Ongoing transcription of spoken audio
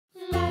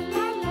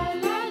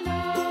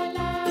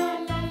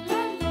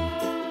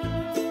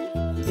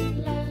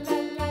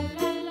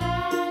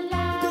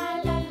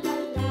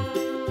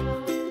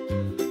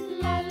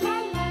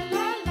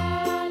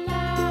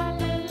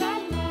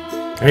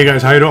Hey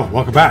guys, how you doing?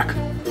 Welcome back.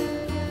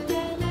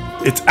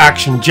 It's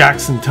Action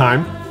Jackson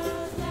time.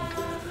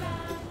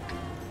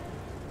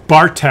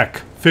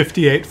 Bartek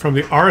 58 from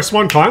the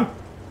RS1 clan.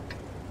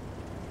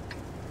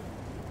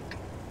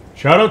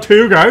 Shout out to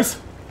you guys.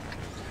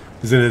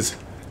 He's in his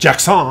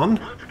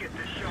Jackson.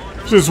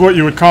 This is what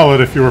you would call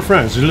it if you were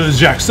friends. Le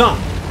Jackson,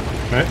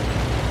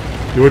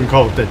 right? You wouldn't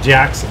call it the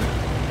Jackson.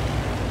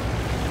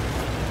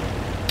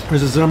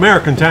 This is an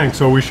American tank,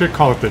 so we should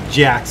call it the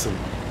Jackson.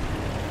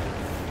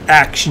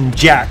 Action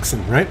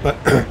Jackson, right? But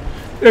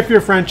if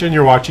you're French and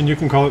you're watching, you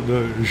can call it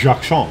the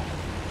Jackson.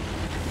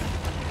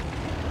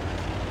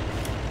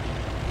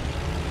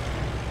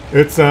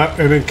 It's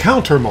an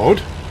encounter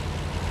mode.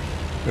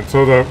 And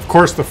so, of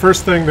course, the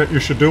first thing that you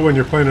should do when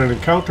you're playing an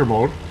encounter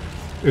mode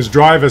is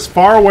drive as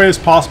far away as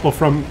possible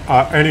from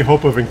any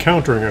hope of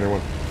encountering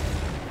anyone.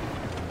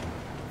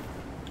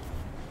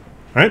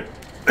 Right?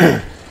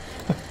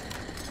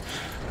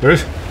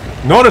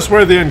 Notice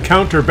where the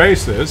encounter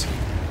base is.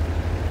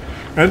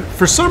 And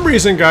for some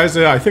reason, guys,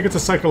 I think it's a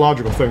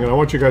psychological thing, and I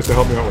want you guys to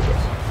help me out with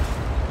this.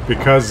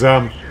 Because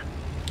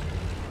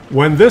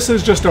when this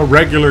is just a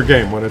regular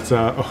game, when it's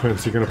oh,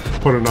 is he going to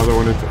put another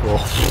one into...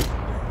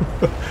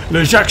 Oh.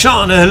 Le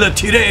Jackson, le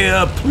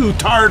tiré plus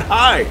tard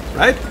high,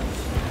 right?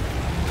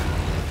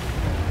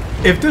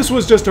 If this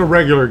was just a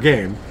regular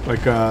game,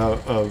 like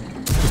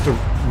just a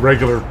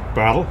regular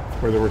battle,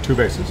 where there were two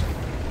bases,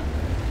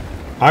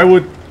 I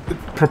would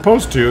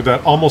propose to you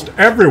that almost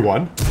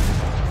everyone,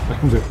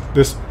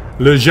 this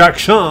Le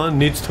Jackson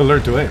needs to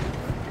learn to aim.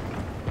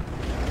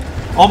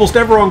 Almost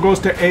everyone goes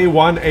to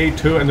A1,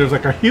 A2, and there's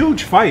like a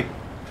huge fight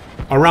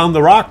around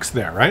the rocks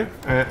there, right?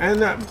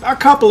 And a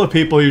couple of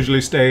people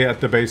usually stay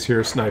at the base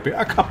here sniping.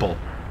 A couple.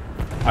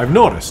 I've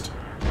noticed.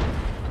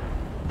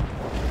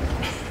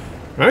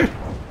 Right?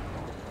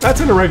 That's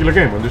in a regular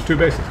game when there's two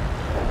bases.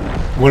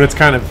 When it's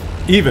kind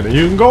of even and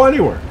you can go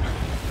anywhere.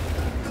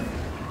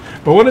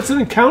 But when it's an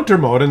encounter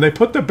mode and they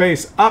put the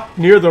base up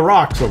near the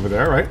rocks over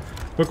there, right?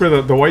 Look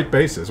where the white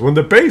base is. When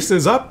the base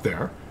is up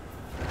there,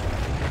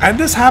 and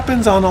this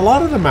happens on a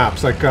lot of the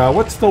maps, like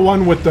what's the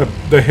one with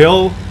the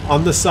hill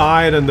on the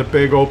side and the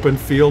big open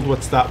field?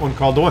 What's that one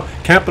called? The one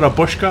Camp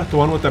Rabushka, the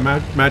one with the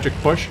magic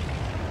bush.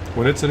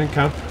 When it's an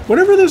encounter,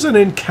 whenever there's an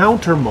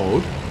encounter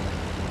mode,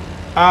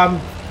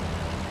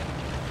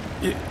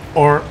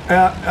 or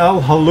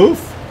El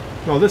Haluf.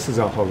 No, this is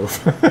El Haluf.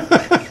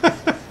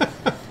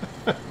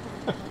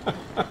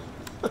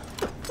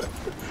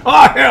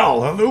 Ah,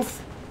 hell, Haluf.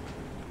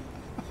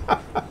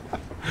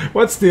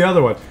 What's the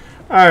other one?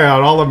 I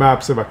got all the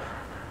maps of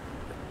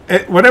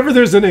it. Whenever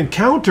there's an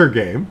encounter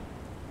game,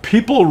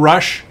 people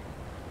rush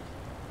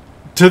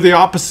to the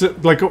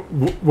opposite, like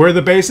where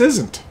the base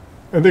isn't,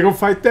 and they go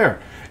fight there.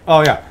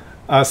 Oh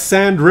yeah,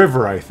 Sand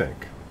River, I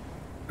think.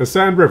 The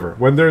Sand River.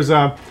 When there's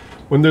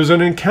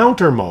an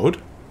encounter mode,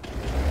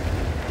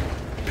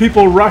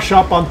 people rush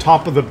up on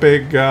top of the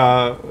big,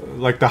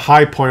 like the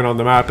high point on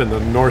the map in the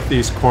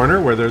northeast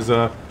corner, where there's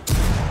a.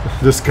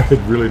 This guy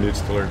really needs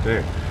to learn to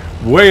aim.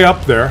 Way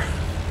up there,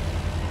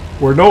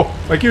 where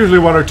like usually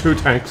one or two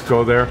tanks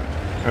go there,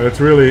 and it's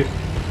really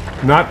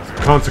not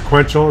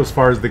consequential as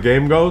far as the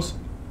game goes.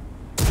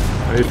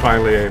 And he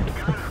finally aimed.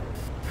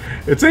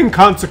 It's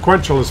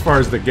inconsequential as far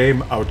as the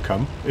game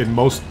outcome in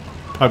most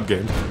pub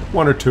games.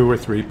 One or two or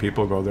three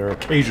people go there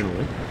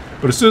occasionally,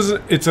 but as soon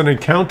as it's an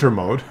encounter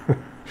mode,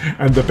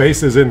 and the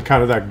base is in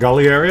kind of that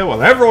gully area,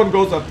 well, everyone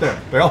goes up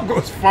there. They all go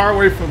as far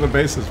away from the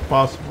base as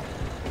possible.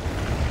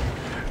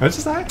 It's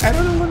just, I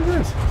don't know what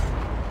it is.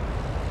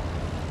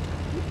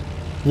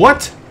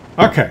 What?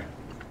 Okay.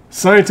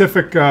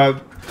 Scientific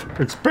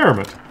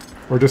experiment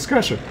or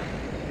discussion.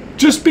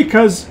 Just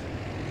because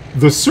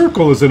the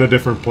circle is in a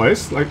different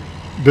place, like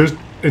there's,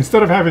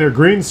 instead of having a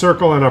green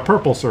circle and a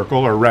purple circle,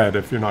 or red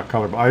if you're not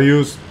colorblind. I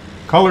use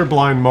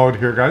colorblind mode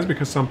here, guys,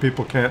 because some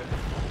people can't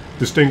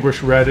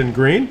distinguish red and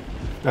green.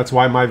 That's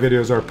why my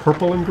videos are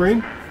purple and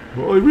green.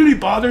 Well, it really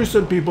bothers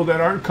some people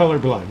that aren't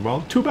colorblind.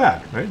 Well, too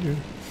bad, right?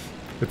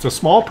 It's a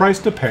small price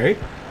to pay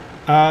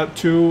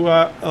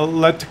to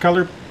let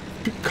the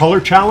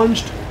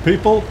color-challenged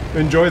people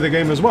enjoy the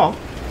game as well.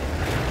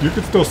 You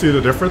can still see the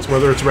difference,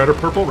 whether it's red or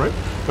purple, right?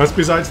 That's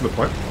besides the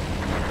point.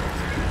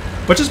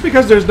 But just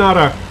because there's not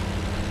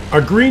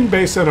a green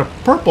base and a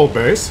purple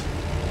base,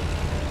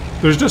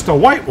 there's just a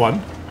white one,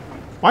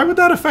 why would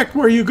that affect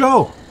where you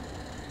go?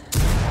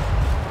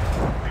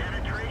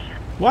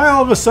 Why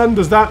all of a sudden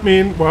does that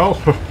mean, well,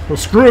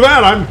 screw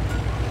that,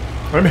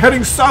 I'm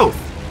heading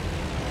south.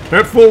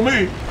 Can't fool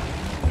me.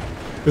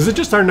 Is it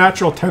just our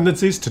natural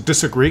tendencies to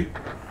disagree?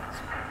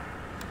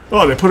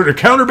 Oh, they put a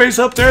counter base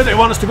up there. They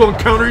want us to go and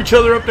counter each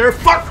other up there.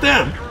 Fuck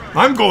them.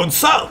 I'm going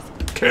south.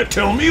 Can't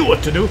tell me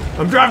what to do.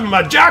 I'm driving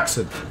my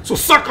Jackson. So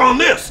suck on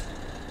this.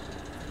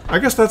 I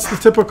guess that's the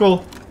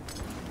typical...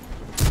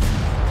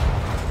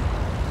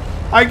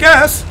 I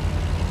guess.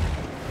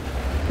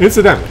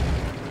 Incidentally.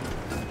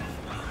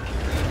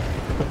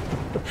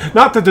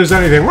 Not that there's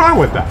anything wrong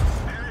with that.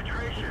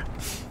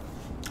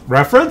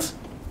 Reference?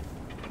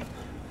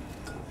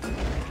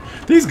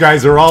 These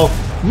guys are all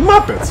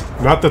Muppets.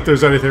 Not that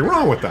there's anything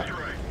wrong with that.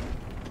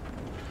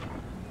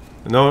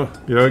 No,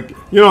 you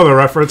know the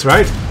reference,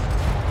 right?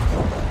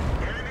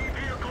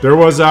 There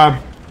was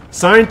a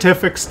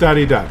scientific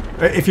study done.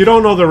 If you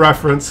don't know the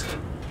reference,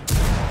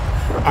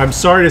 I'm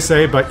sorry to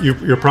say, but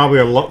you're probably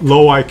a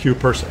low IQ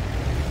person.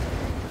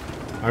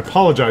 I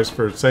apologize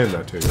for saying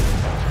that to you.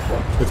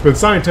 It's been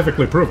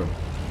scientifically proven.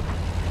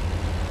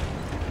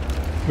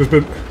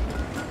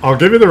 I'll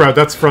give you the reference.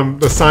 That's from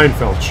the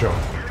Seinfeld show.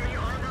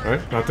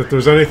 Right? Not that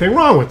there's anything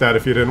wrong with that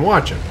if you didn't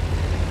watch it.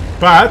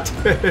 But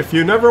if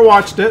you never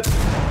watched it,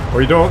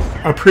 or you don't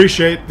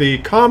appreciate the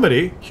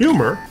comedy,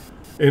 humor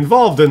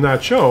involved in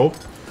that show,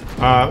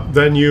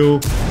 then you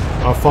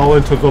fall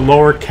into the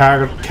lower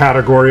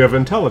category of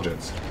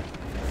intelligence.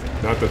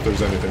 Not that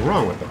there's anything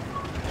wrong with that.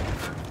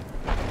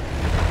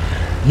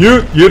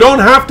 You don't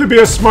have to be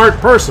a smart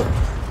person.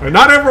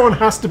 Not everyone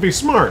has to be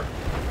smart.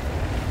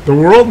 The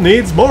world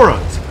needs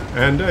morons.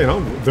 And,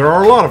 there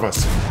are a lot of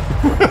us.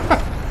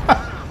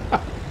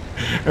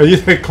 And you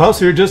think,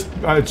 Klaus,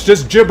 it's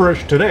just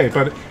gibberish today.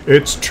 But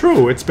it's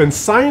true. It's been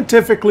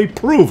scientifically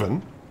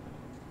proven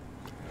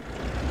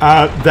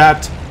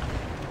that...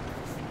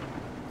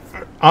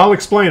 I'll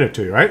explain it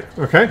to you, right?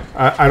 Okay?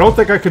 I don't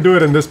think I could do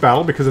it in this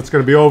battle because it's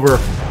going to be over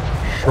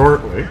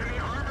shortly.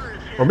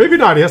 Or maybe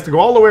not. He has to go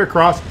all the way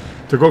across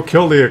to go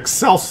kill the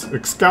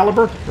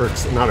Excalibur. Or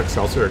not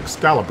Excelsior,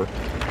 Excalibur.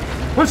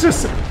 Let's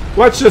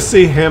just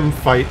see him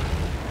fight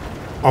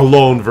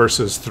alone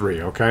versus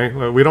 3, okay?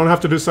 We don't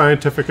have to do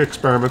scientific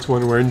experiments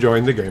when we're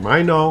enjoying the game.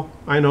 I know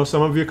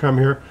some of you come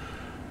here.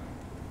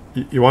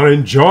 You want to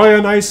enjoy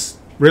a nice,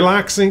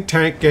 relaxing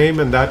tank game,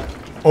 and that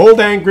old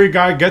angry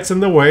guy gets in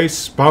the way,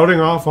 spouting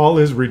off all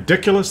his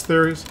ridiculous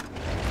theories.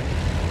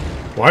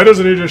 Why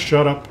doesn't he just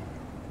shut up?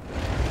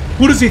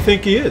 Who does he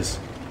think he is?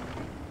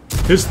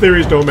 His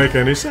theories don't make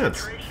any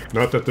sense.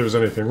 Not that there's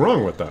anything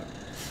wrong with that.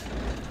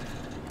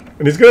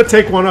 And he's going to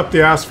take one up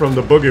the ass from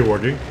the Boogie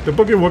Woogie. The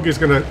Boogie Woogie's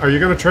going to... Are you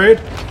going to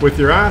trade with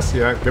your ass?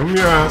 Yeah, give him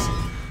your ass.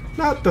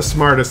 Not the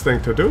smartest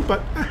thing to do,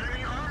 but...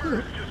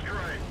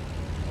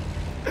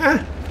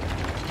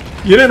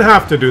 You didn't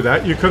have to do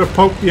that. You could have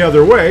poked the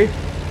other way.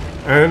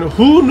 And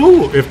who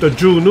knew if the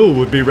Jew knew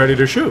would be ready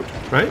to shoot,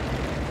 right?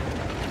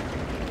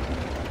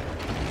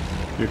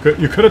 You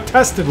could have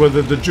tested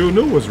whether the Jew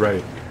knew was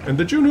ready. And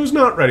the Jew knew's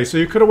not ready, so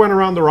you could have went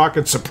around the rock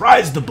and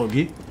surprised the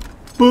Boogie.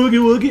 Boogie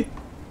Woogie.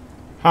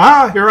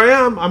 Ha! Here I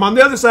am. I'm on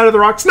the other side of the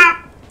rock.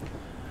 Snap!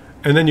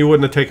 And then you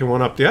wouldn't have taken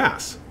one up the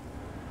ass.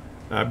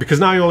 Because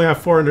now you only have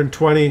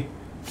 420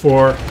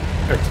 for...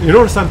 You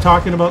notice I'm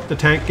talking about the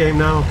tank game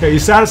now? Okay, you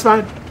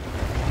satisfied?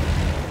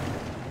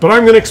 But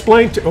I'm going to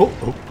explain to... Oh.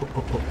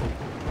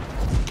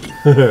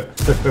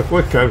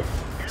 What kind of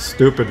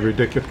stupid,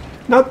 ridiculous...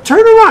 Now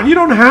turn around. You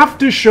don't have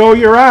to show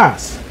your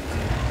ass.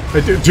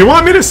 Do you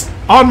want me to...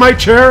 on my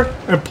chair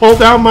and pull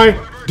down my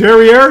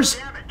derrieres?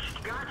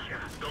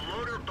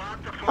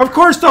 Of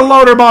course the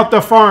loader bought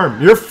the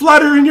farm. You're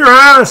fluttering your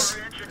ass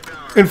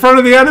in front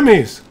of the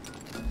enemies.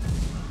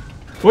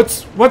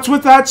 What's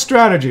with that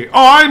strategy? Oh,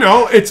 I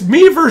know. It's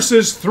me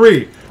versus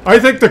 3. I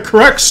think the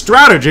correct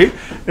strategy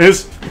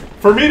is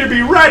for me to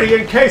be ready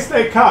in case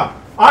they come.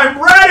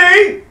 I'm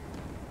ready!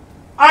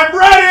 I'm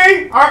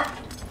ready!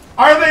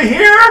 Are they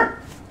here?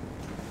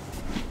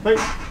 Like,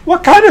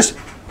 what kind of...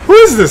 Who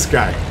is this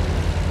guy?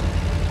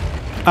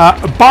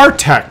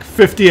 Bartek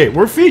 58.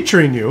 We're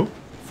featuring you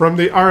from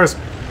the RS...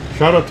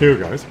 Shout out to you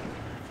guys.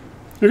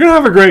 You're going to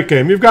have a great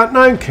game. You've got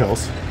 9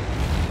 kills.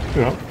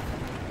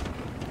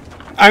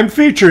 I'm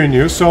featuring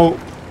you, so...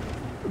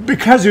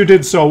 Because you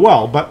did so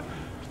well, but...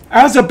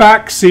 As a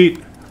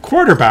backseat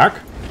quarterback,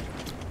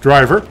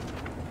 driver,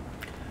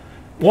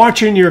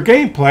 watching your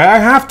gameplay, I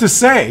have to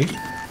say...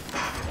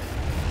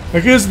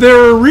 Like, is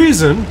there a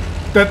reason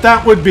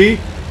that would be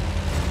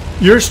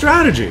your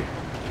strategy?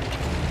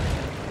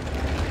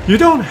 You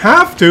don't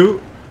have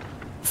to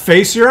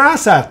face your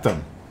ass at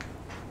them.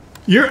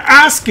 You're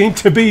asking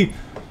to be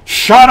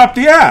shot up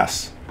the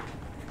ass.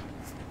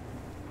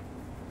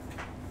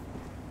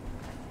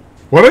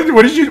 What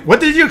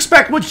did you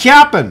expect would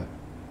happen?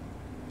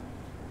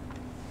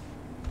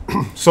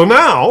 So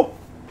now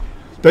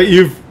that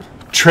you've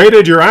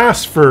traded your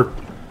ass for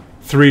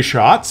 3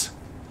 shots,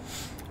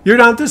 you're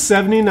down to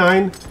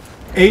 79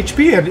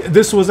 HP, and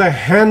this was a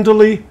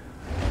handily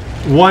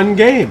won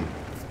game.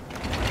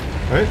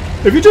 Right?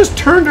 If you just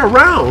turned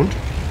around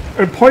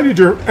and pointed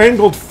your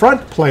angled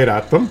front plate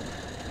at them,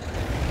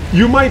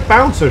 you might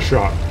bounce a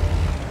shot.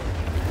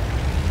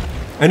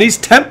 And he's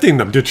tempting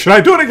them. Should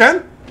I do it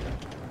again?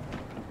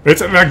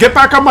 I get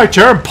back on my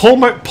chair and pull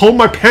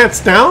my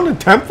pants down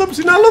and tempt them?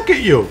 See, now look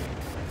at you.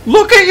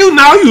 Look at you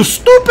now, you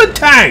stupid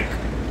tank.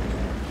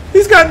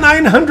 He's got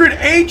 900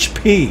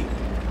 HP.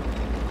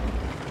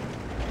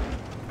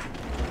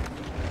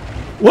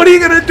 What are you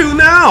going to do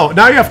now?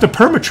 Now you have to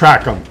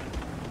permatrack him.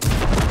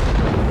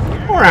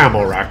 Or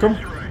ammo rack him.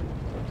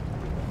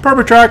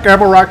 Permatrack,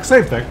 ammo rack,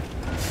 same thing.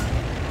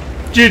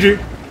 GG.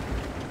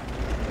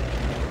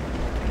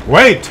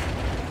 Wait.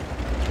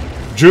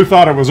 Jew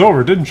thought it was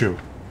over, didn't you?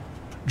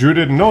 Jew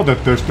didn't know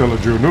that there's still a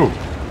Jew new.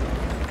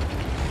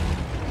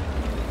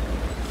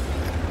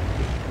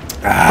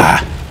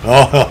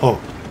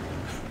 Oh.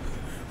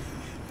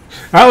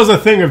 That was a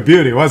thing of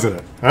beauty, wasn't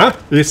it? Huh?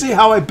 You see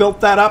how I built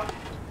that up?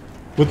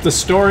 With the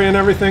story and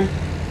everything?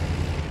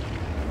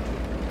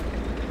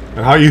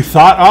 And how you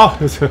thought, oh,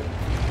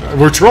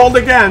 we're trolled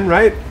again,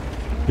 right?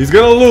 He's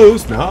gonna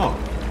lose. No.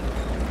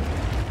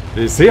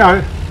 You see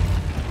how...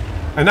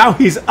 And now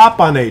he's up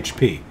on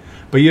HP.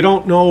 But you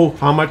don't know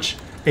how much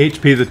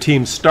HP the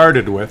team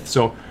started with.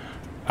 So,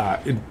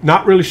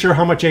 not really sure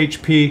how much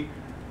HP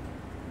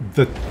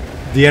the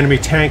enemy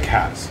tank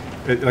has.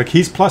 Like,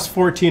 he's plus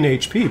 14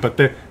 HP, but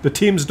the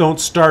teams don't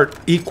start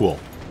equal.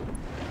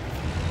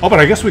 Oh, but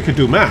I guess we could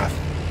do math.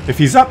 If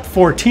he's up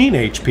 14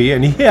 HP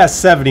and he has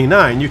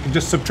 79, you can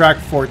just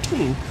subtract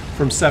 14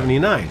 from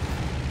 79.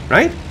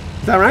 Right?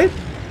 Is that right?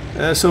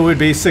 So it would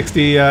be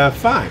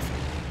 65.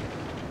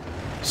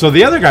 So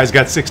the other guy's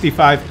got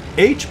 65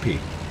 HP.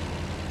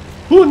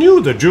 Who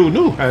knew the Jew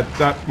knew had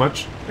that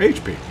much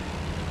HP?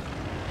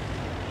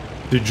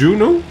 Did you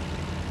know?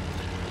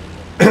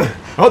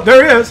 Oh,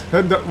 there he is.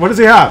 And what does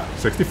he have?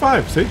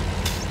 65, see?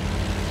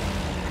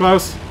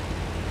 Claus,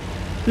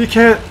 you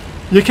can't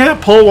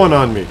pull one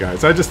on me,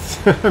 guys. I'm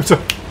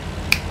so...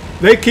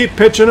 They keep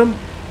pitching him,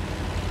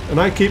 and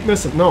I keep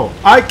missing. No,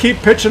 I keep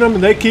pitching him,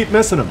 and they keep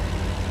missing him.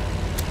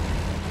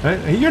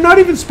 You're not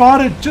even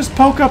spotted. Just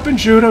poke up and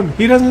shoot him.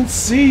 He doesn't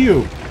see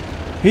you.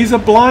 He's a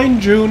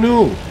blind Jew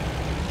new.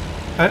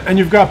 And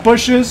you've got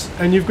bushes,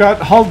 and you've got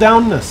hull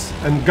downness,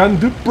 and gun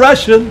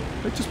depression.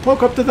 Just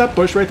poke up to that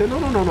bush right there.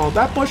 No.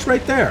 That bush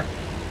right there.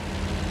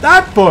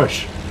 That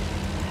bush.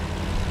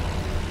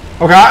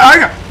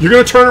 Okay, you're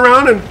going to turn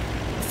around and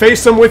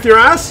face them with your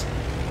ass?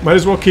 Might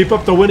as well keep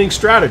up the winning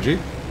strategy.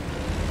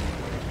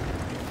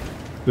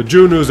 The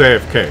Jew News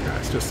AFK,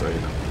 guys, just so you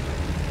know.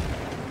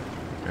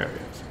 There he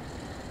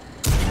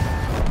is.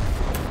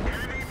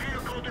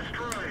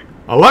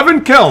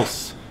 11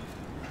 kills.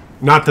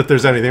 Not that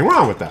there's anything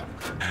wrong with that.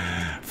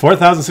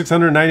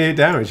 4,698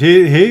 damage.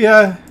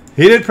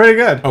 He did pretty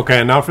good. Okay,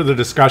 and now for the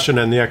discussion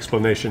and the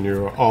explanation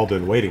you've all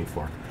been waiting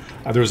for.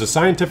 There was a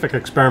scientific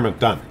experiment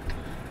done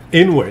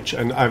in which,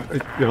 and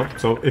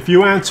so if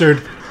you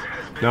answered,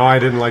 no, I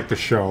didn't like the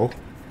show,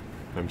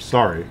 I'm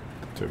sorry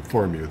to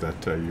inform you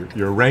that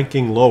you're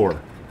ranking lower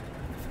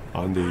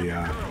on the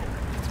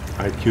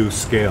IQ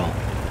scale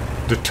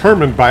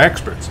determined by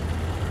experts.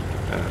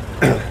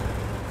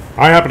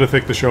 I happen to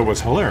think the show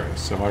was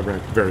hilarious, so I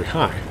ranked very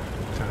high.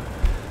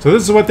 So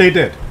this is what they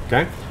did,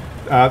 okay?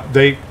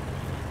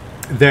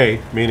 They,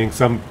 meaning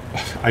some,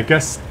 I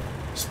guess,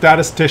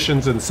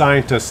 statisticians and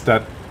scientists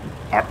that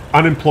are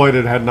unemployed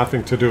and had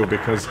nothing to do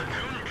because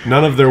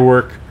none of their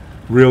work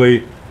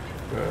really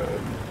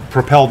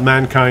propelled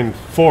mankind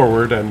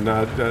forward, and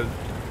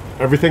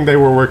everything they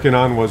were working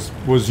on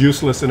was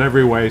useless in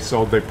every way,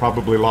 so they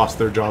probably lost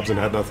their jobs and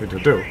had nothing to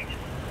do.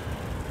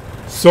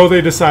 So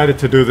they decided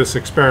to do this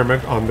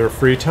experiment on their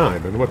free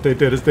time, and what they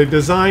did is they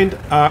designed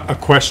a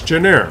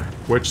questionnaire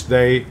which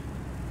they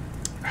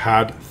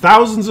had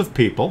thousands of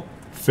people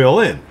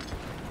fill in.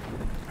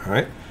 All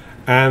right,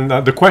 and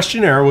the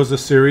questionnaire was a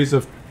series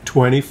of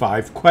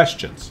 25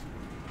 questions,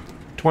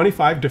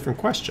 25 different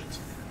questions,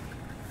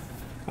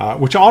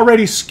 which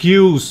already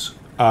skews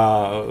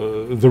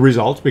the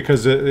results,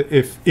 because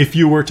if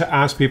you were to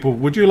ask people,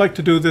 would you like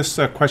to do this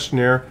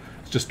questionnaire?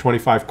 It's just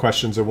 25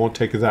 questions. It won't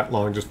take you that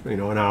long, just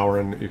an hour,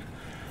 and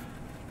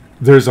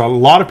there's a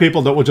lot of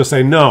people that will just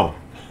say no,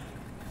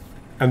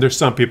 and there's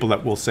some people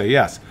that will say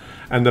yes.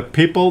 And the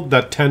people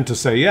that tend to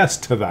say yes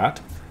to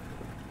that,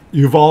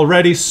 you've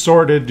already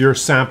sorted your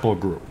sample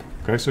group.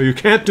 Okay, so you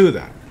can't do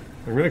that.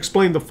 I'm going to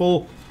explain the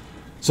full...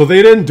 So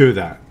they didn't do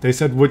that. They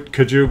said,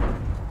 could you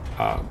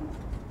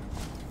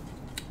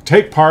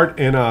take part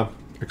in a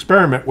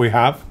experiment we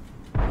have?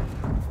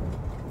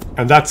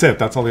 And that's it.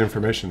 That's all the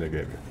information they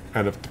gave you.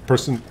 And if the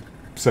person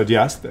said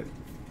yes, then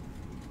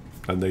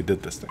they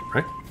did this thing,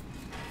 right?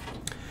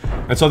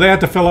 And so they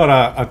had to fill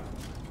out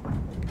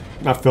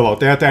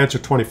they had to answer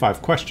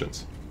 25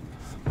 questions.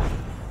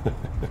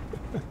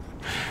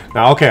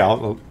 Now, okay,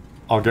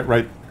 I'll get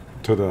right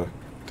to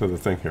the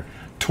thing here.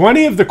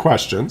 20 of the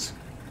questions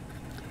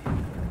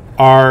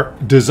are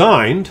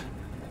designed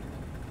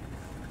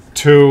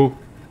to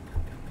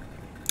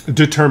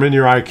determine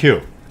your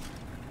IQ.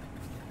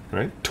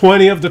 Right?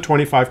 20 of the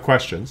 25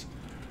 questions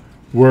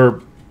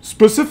were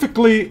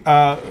specifically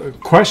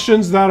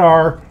questions that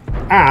are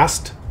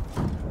asked.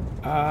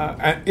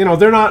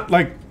 They're not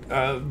like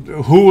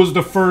who was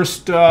the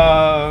first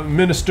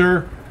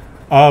minister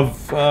of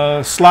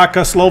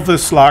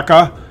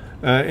Slovakia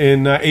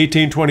in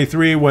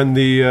 1823 when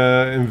the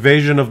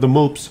invasion of the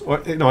Moops.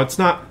 It's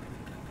not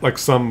like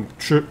some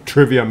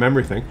trivia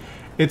memory thing.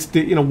 It's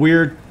the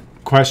weird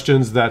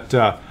questions that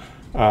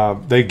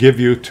they give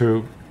you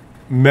to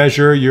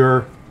measure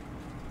your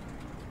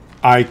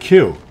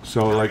IQ.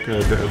 So like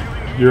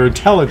your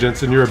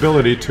intelligence and your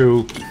ability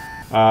to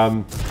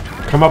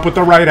come up with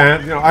the right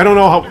answer. I don't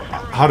know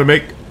how to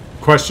make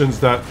questions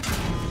that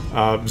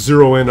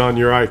zero in on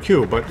your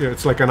IQ, but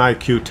it's like an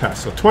IQ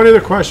test. So 20 of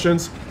the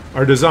questions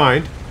are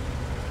designed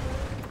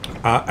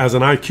as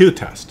an IQ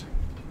test.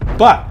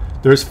 But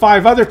there's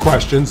 5 other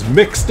questions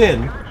mixed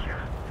in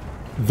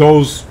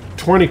those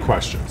 20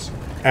 questions.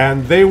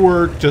 And they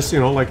were just, you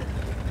know, like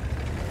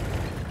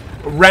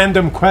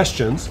random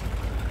questions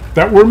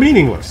that were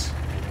meaningless,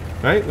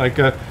 right? Like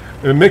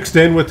mixed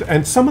in with,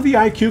 and some of the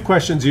IQ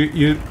questions,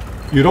 you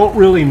don't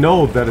really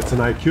know that it's an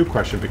IQ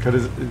question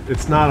because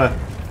it's not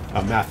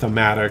a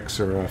mathematics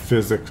or a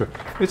physics.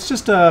 It's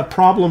just a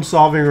problem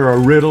solving or a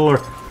riddle, or,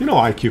 you know,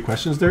 IQ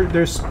questions.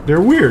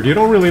 They're weird. You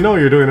don't really know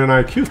you're doing an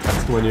IQ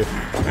test when you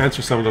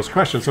answer some of those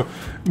questions. So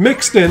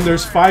mixed in,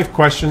 there's 5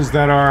 questions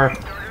that are,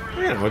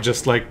 you know,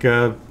 just like,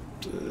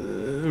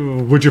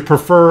 would you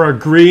prefer a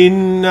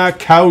green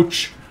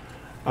couch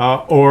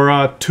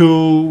or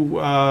 2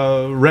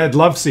 red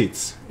love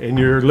seats in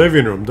your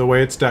living room the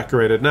way it's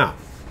decorated now?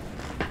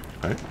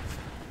 Right?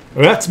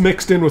 That's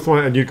mixed in with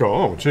one, and you go,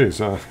 oh, geez,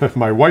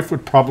 my wife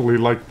would probably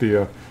like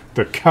the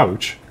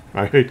couch.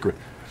 I hate green.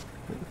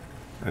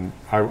 And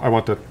I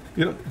want the,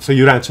 you know, so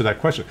you'd answer that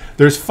question.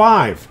 There's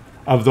 5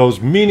 of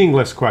those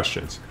meaningless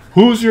questions.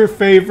 Who's your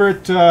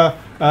favorite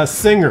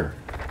singer?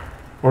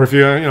 Or if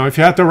you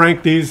had to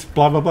rank these,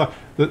 blah, blah, blah.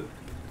 The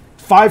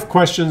 5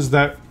 questions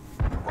that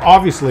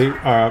obviously,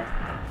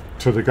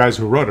 to the guys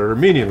who wrote it, are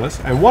meaningless.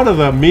 And one of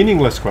the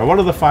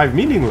 5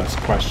 meaningless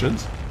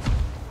questions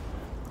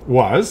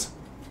was,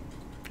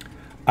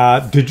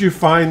 did you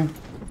find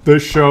the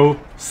show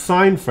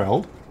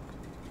Seinfeld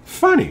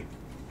funny?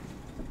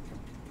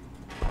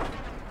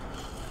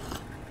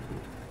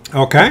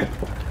 Okay.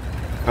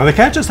 Now, they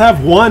can't just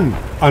have one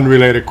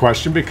unrelated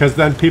question, because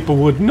then people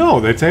would know.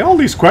 They'd say, all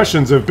these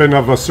questions have been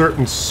of a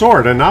certain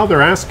sort, and now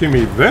they're asking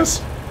me this?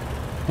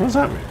 What does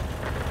that mean?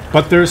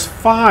 But there's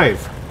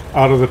 5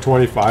 out of the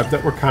 25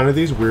 that were kind of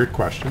these weird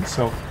questions.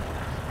 So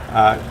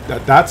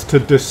that's to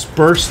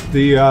disperse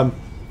the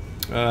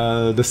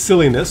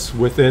silliness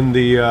within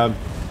the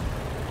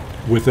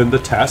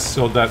test,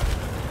 so that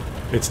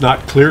it's not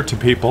clear to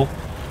people.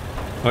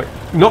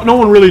 No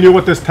one really knew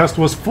what this test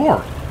was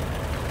for.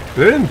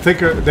 They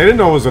didn't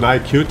know it was an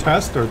IQ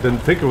test, or didn't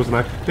think it was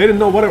they didn't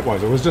know what it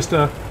was. It was just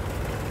do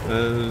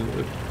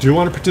you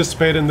want to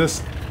participate in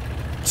this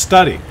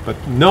study? But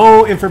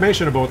no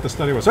information about what the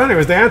study was. So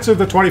anyways, they answered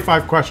the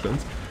 25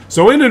 questions.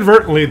 So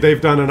inadvertently, they've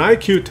done an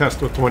IQ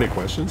test with 20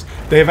 questions.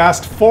 They've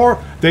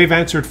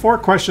answered 4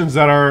 questions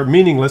that are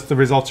meaningless. The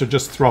results are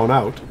just thrown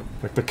out,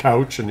 like the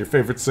couch and your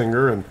favorite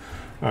singer and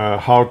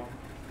how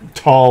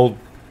tall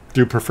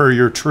do you prefer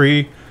your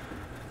tree,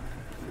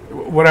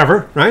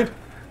 whatever, right?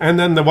 And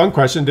then the one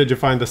question, did you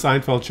find the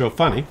Seinfeld show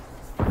funny?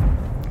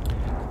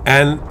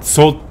 And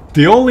so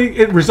the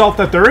only result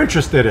that they're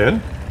interested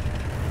in,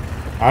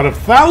 out of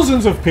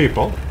thousands of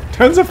people,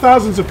 tens of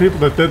thousands of people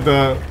that did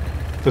the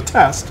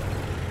test,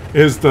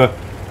 is the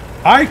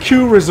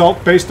IQ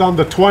result based on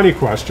the 20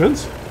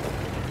 questions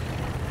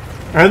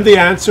and the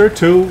answer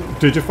to,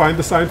 did you find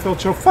the Seinfeld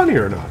show funny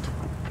or not?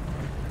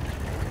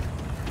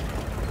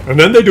 And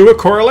then they do a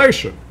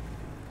correlation.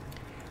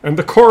 And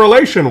the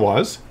correlation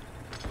was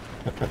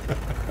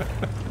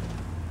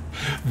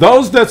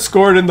those that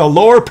scored in the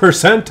lower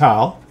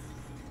percentile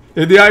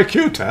in the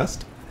IQ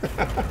test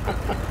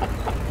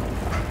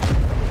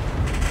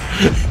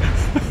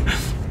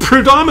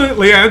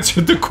predominantly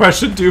answered the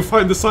question, do you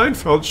find the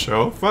Seinfeld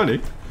show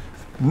funny?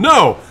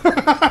 No.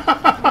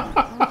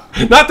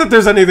 Not that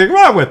there's anything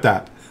wrong with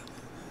that.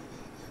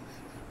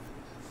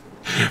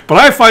 But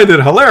I find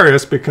it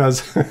hilarious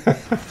because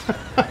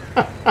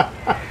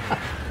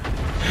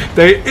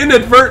they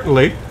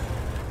inadvertently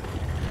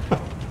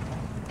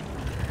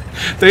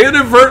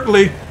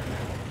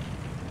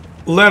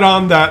let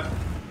on that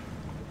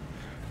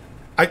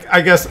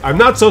I guess I'm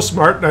not so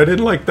smart and I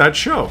didn't like that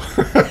show.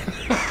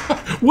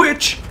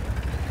 Which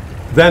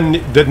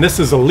then this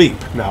is a leap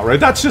now, right?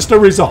 That's just a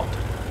result.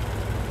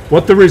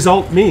 What the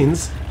result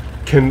means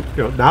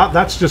now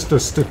that's just a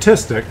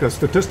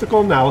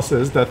statistical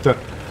analysis that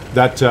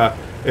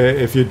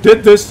if you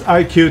did this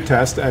IQ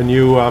test and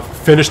you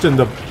finished in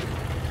the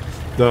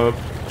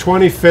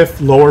 25th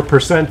lower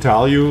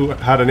percentile, you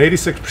had an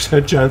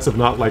 86% chance of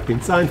not liking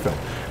Seinfeld.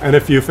 And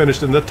if you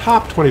finished in the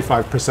top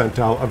 25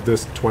 percentile of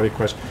this 20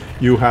 question,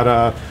 you had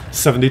a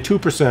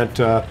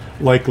 72%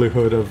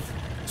 likelihood of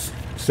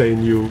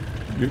saying you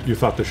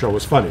thought the show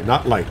was funny.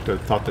 Not liked,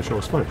 but thought the show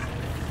was funny.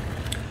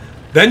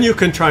 Then you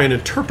can try and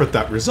interpret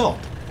that result.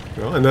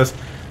 You know? And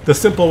the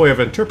simple way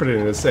of interpreting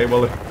it is say,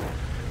 well,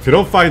 if you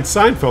don't find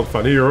Seinfeld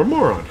funny, you're a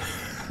moron.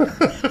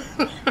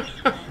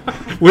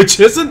 Which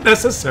isn't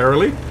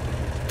necessarily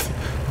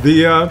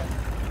the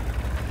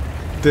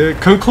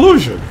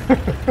conclusion.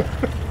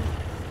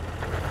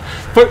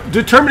 But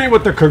determining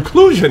what the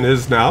conclusion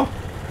is now,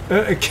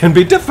 it can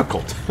be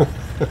difficult.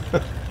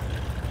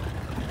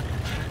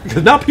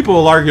 Because now people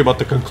will argue about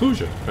the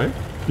conclusion, right?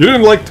 You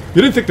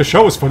didn't think the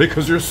show was funny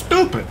because you're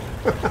stupid.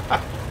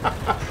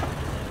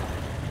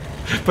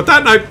 But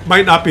that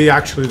might not be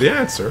actually the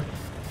answer.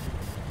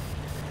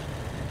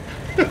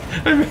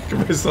 I'm making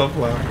myself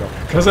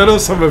laugh because I know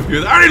some of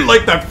you, I didn't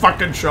like that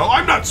fucking show.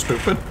 I'm not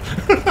stupid.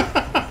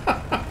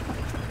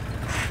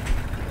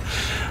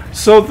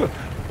 So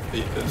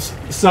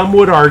some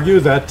would argue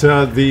that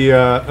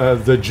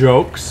the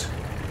jokes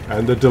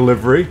and the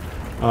delivery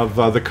of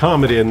the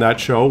comedy in that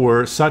show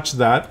were such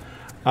that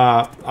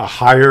a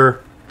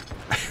higher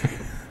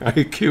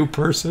IQ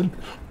person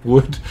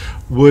would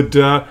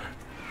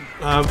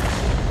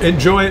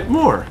enjoy it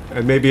more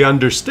and maybe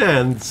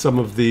understand some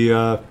of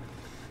the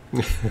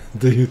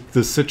the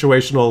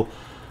situational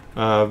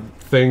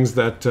things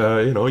that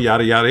you know,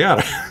 yada yada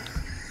yada.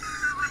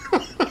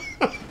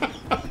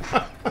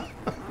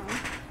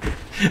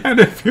 And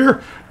if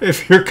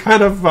you're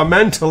kind of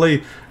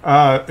mentally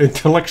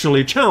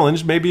intellectually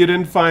challenged, maybe you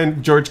didn't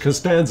find George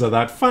Costanza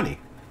that funny,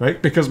 right?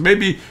 Because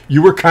maybe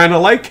you were kind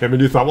of like him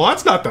and you thought, well,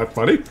 that's not that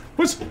funny.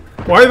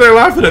 Why are they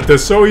laughing at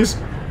this? So he's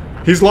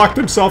locked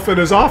himself in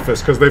his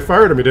office because they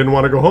fired him. He didn't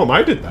want to go home.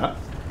 I did that.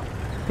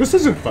 This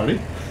isn't funny.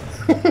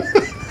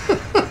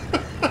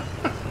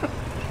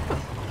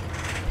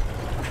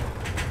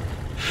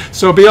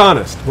 So be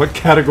honest. What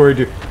category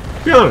do you...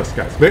 Be honest,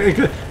 guys.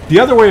 The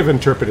other way of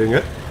interpreting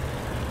it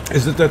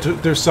is that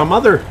there's some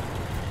other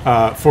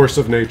force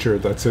of nature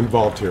that's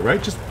involved here,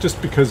 right?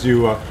 Just because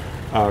you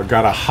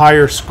got a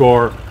higher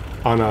score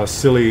on a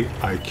silly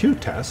IQ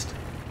test,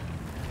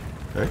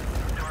 right?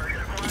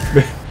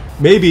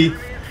 Maybe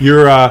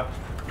you're I'm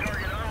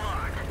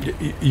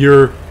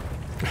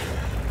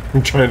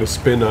trying to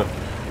spin a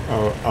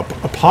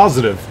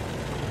positive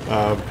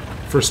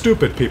for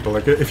stupid people.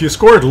 Like if you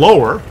scored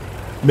lower,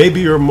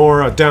 maybe you're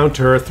more a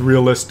down-to-earth,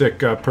 realistic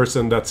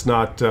person that's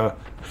not...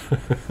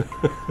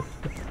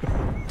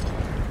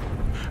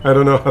 I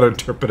don't know how to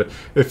interpret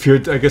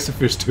it. I guess if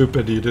you're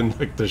stupid, you didn't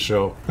like the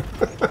show.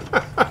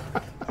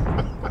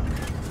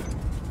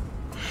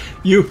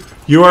 You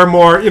are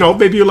more, you know,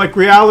 maybe you like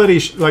reality,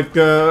 like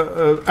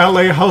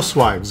LA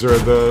Housewives or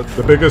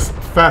the Biggest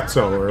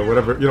Fatso or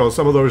whatever, you know,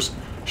 some of those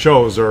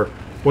shows. Or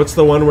what's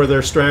the one where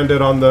they're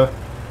stranded on the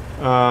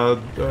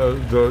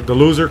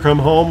Loser Come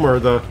Home, or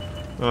the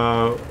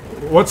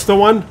what's the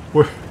one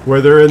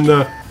where they're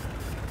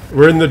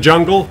we're in the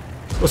jungle?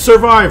 A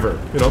Survivor,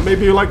 you know,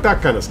 maybe you like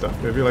that kind of stuff.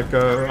 Maybe like,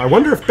 I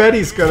wonder if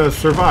Betty's gonna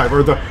survive,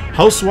 or the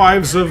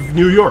Housewives of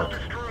New York.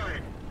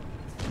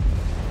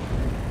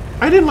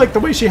 I didn't like the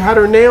way she had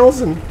her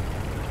nails, and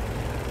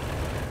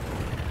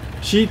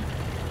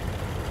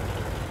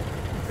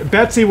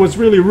Betsy was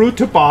really rude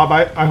to Bob.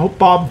 I hope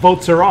Bob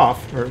votes her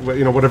off, or,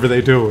 you know, whatever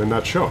they do in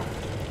that show.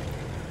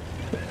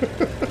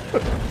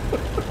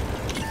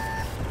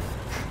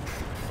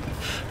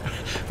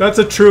 That's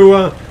a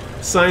true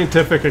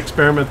scientific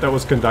experiment that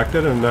was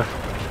conducted, and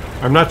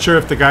I'm not sure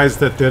if the guys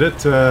that did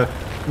it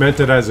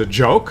meant it as a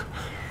joke,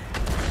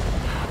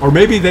 or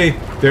maybe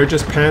they're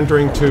just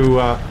pandering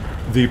to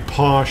the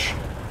posh,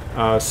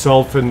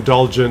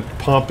 self-indulgent,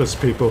 pompous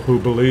people who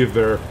believe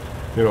they're,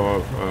 you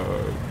know,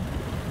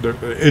 they're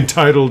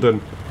entitled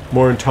and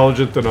more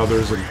intelligent than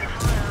others,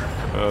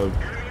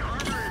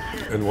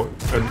 and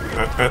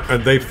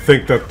they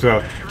think that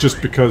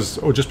just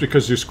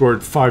because you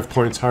scored 5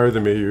 points higher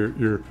than me,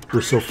 you're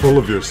so full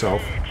of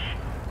yourself.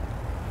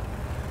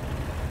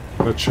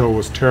 That show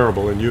was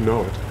terrible, and you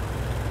know it.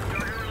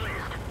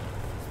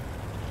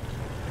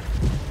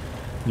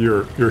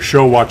 Your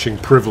show watching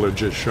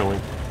privilege is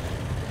showing.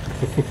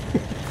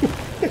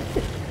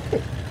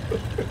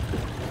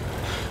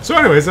 So,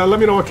 anyways, let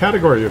me know what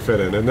category you fit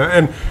in,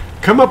 and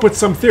come up with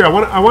some theory.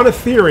 I want a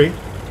theory.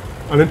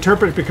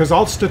 Interpret, because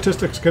all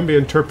statistics can be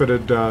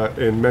interpreted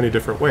in many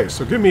different ways.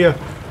 So give me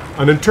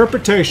an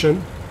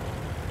interpretation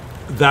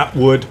that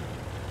would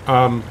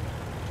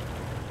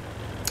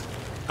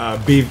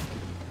be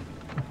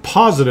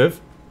positive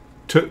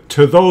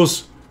to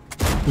those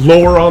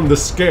lower on the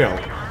scale,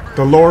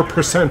 the lower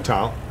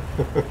percentile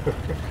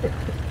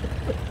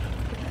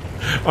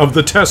of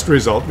the test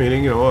result,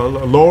 meaning, you know,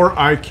 a lower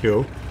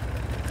IQ.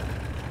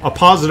 A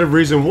positive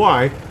reason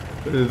why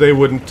they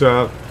wouldn't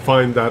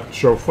find that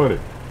show funny.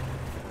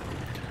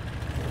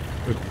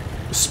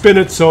 Spin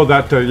it so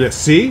that, yeah,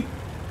 see?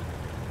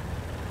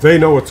 They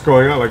know what's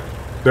going on. Like,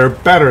 they're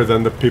better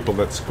than the people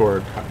that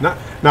scored. Now,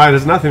 it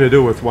has nothing to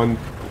do with one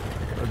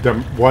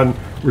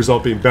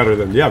result being better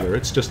than the other.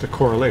 It's just a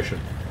correlation.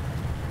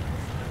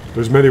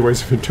 There's many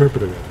ways of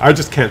interpreting it. I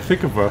just can't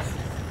think of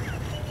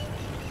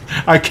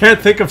I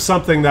can't think of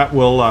something that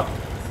will...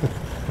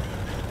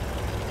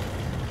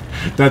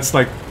 that's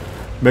like...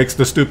 makes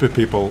the stupid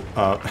people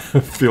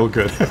feel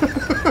good.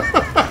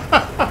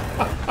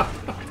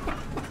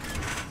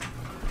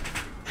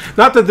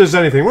 Not that there's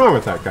anything wrong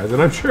with that, guys,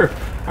 and I'm sure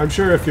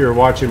if you're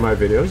watching my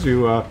videos,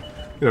 you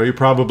know, you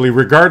probably,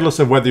 regardless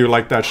of whether you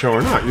like that show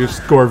or not, you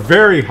score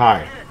very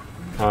high.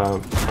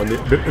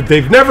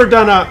 They've never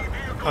done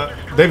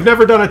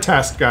a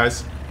test,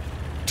 guys.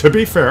 To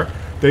be fair,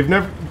 they've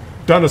never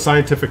done a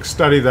scientific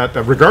study that,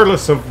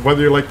 regardless of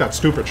whether you like that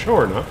stupid show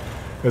or not,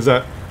 is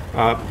that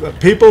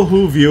people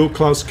who view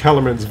Klaus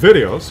Kellerman's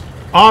videos,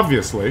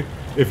 obviously,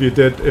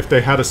 if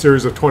they had a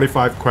series of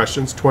 25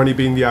 questions, 20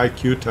 being the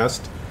IQ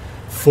test,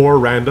 4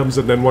 randoms,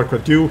 and then 1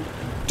 question.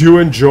 Do you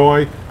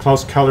enjoy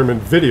Klaus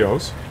Kellerman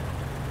videos?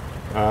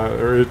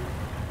 Or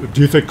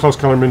do you think Klaus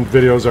Kellerman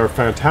videos are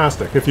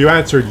fantastic? If you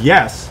answered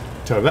yes,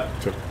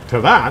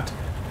 that,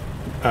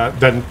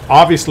 then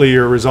obviously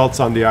your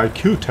results on the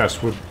IQ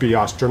test would be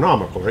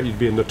astronomical, right? You'd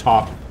be in the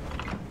top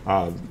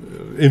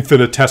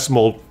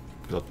infinitesimal,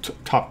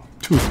 top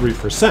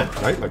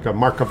 2-3%, right? Like a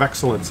mark of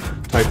excellence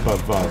type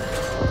of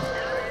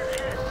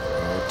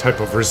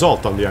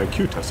result on the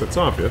IQ test. It's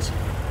obvious.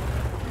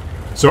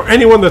 So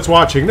anyone that's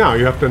watching now,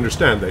 you have to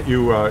understand that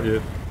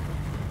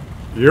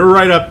you're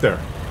right up there,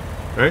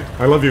 right?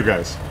 I love you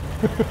guys.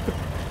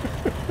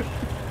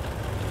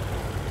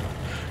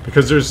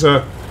 Because there's,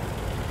 you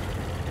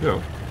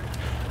know,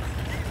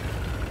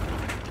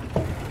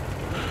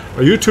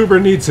 a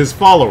YouTuber needs his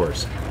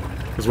followers,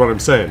 is what I'm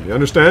saying. You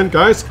understand,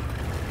 guys?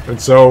 And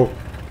so,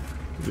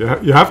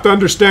 you have to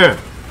understand,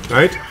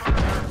 right?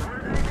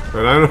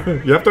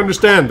 And you have to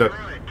understand that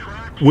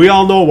we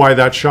all know why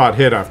that shot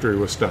hit after he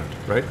was stunned,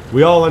 right?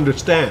 We all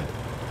understand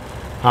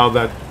how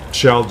that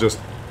shell just...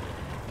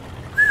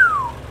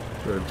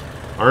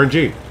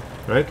 RNG,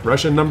 right?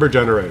 Russian number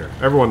generator.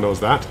 Everyone knows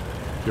that.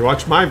 You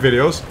watch my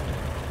videos,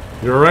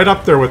 you're right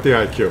up there with the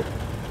IQ.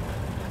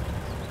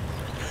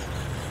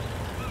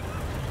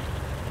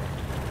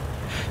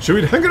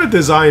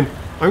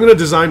 I'm gonna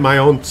design my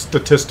own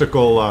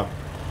statistical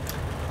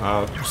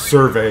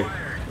survey.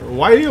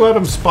 Why do you let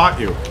them spot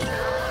you?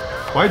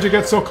 Why'd you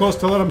get so close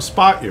to let them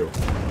spot you?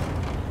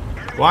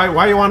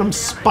 Why you want them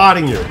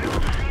spotting you?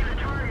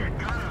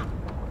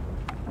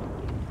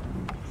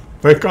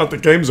 Thank God the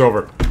game's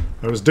over.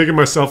 I was digging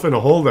myself in a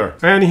hole there.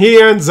 And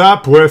he ends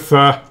up with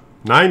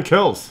 9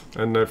 kills.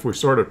 And if we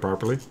sort it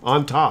properly,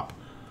 on top.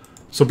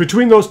 So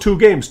between those two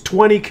games,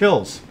 20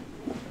 kills.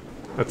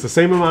 That's the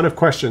same amount of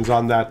questions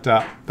on that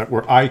that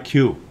were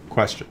IQ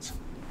questions.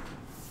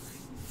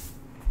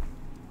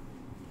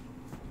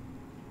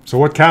 So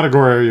what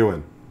category are you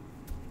in?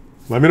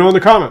 Let me know in the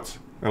comments,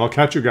 and I'll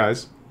catch you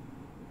guys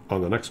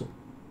on the next one.